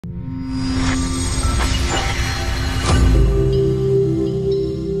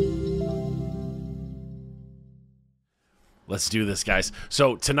Let's do this, guys.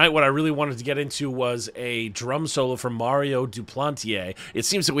 So tonight what I really wanted to get into was a drum solo from Mario DUPLANTIER. It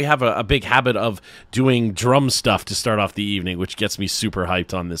seems that we have a big habit of doing drum stuff to start off the evening, which gets me super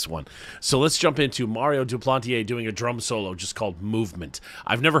hyped on this one. So let's jump into Mario DUPLANTIER doing a drum solo just called Movement.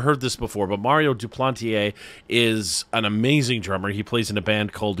 I've never heard this before, but Mario DUPLANTIER is an amazing drummer. He plays in a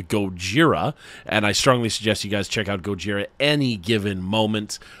band called Gojira, and I strongly suggest you guys check out Gojira any given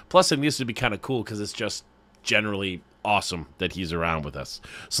moment. Plus, I think this would be kind of cool because it's just generally awesome that he's around with us.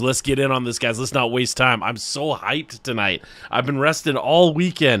 So let's get in on this, guys. Let's not waste time. I'm so hyped tonight. I've been resting all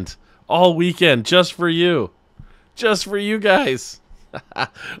weekend just for you guys.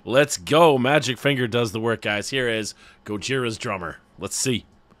 Let's go. Magic Finger does the work, guys. Here is Gojira's drummer. Let's see.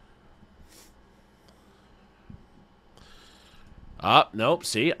 Nope.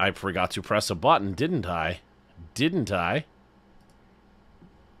 See, I forgot to press a button, didn't I?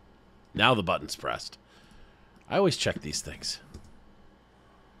 Now the button's pressed. I always check these things.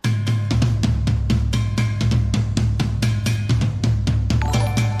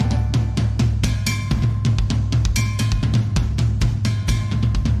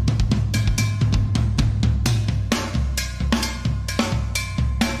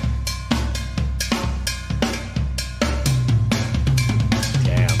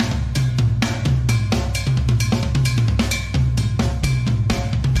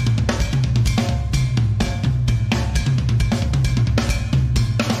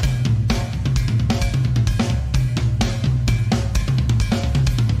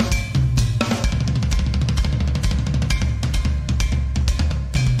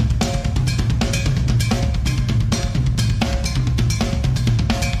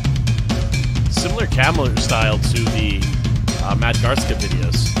 Similar camera style to the Matt Garska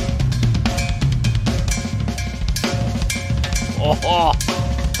videos. Oh!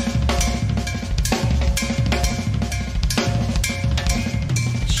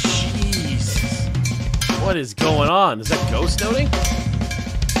 Jeez. What is going on? Is that ghost noting?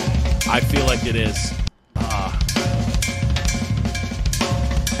 I feel like it is.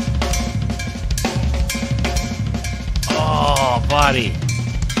 Oh, buddy.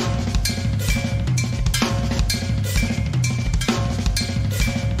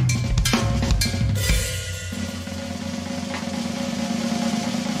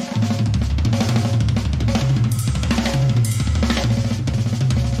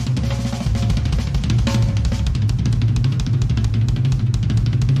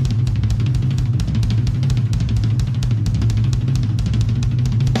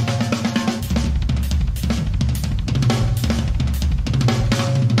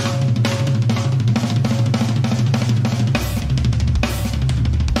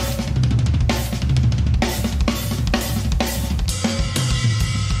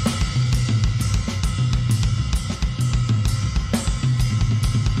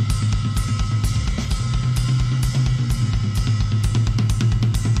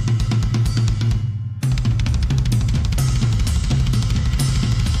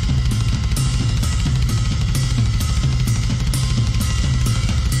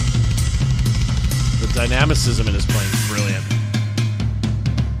 Dynamicism in his playing is brilliant.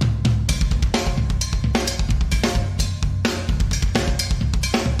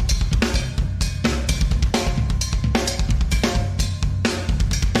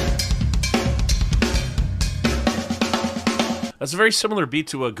 That's a very similar beat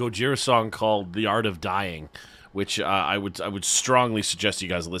to a Gojira song called "The Art of Dying," which I would strongly suggest you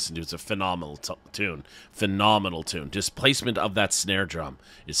guys listen to. It's a phenomenal tune. Phenomenal tune. Just placement of that snare drum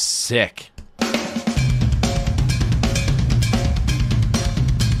is sick.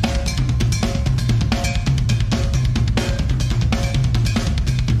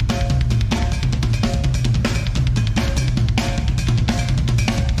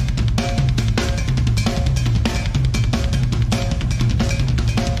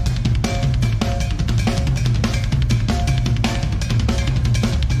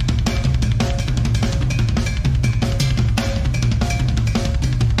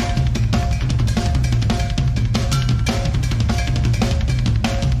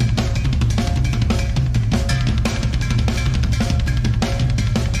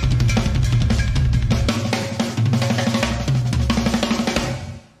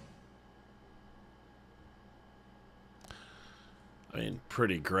 I mean,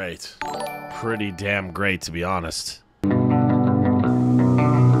 pretty great. Pretty damn great, to be honest.